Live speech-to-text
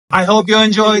I hope you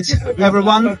enjoyed,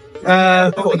 everyone.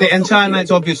 For the entire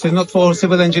night, obviously, not for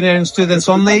civil engineering students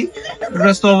only, the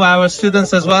rest of our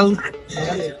students as well.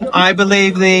 I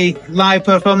believe the live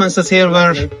performances here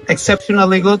were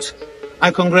exceptionally good.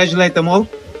 I congratulate them all.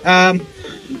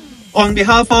 On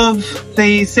behalf of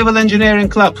the Civil Engineering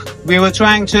Club, we were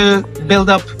trying to build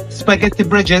up spaghetti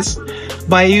bridges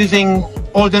by using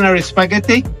ordinary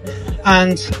spaghetti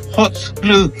and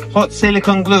hot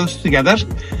silicone glues together.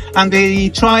 And we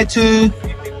tried to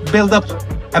build up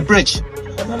a bridge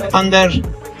under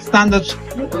standard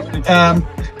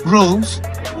rules,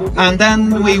 and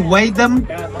then we weighed them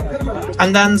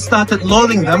and then started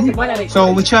lowering them,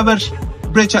 so whichever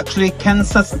bridge actually can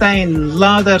sustain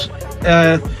larger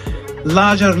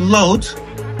load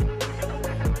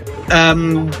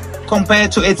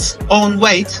compared to its own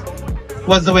weight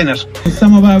was the winner.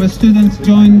 Some of our students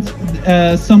joined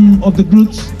some of the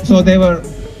groups, so they were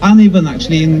uneven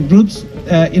actually in groups.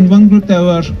 In one group there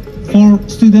were 4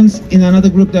 students, in another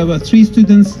group there were 3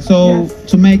 students, so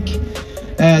to make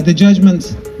the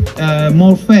judgment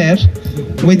more fair,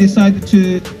 we decided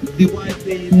to divide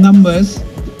the numbers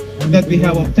that we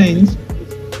have obtained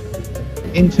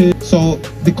into, so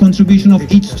the contribution of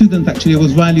each student actually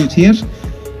was valued here.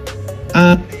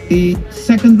 The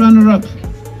second runner-up,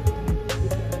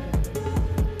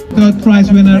 third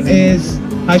prize winner is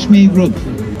Hashmi Group.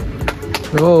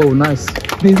 Oh, nice.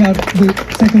 These are the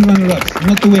second runner-ups,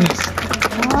 not the winners.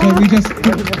 So we just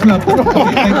clap.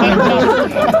 Okay, thank you very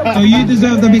much. So you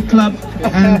deserve the big clap,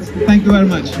 and thank you very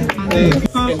much. The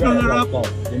first runner-up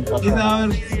is our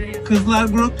Kızlar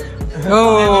Group.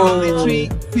 Oh. There were only 3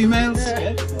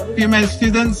 female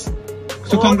students.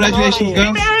 So congratulations,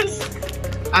 girls.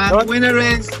 And the winner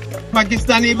is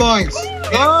Pakistani Boys.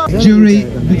 Jury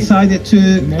decided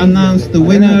to announce the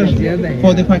winner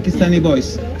for the Pakistani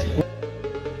Boys.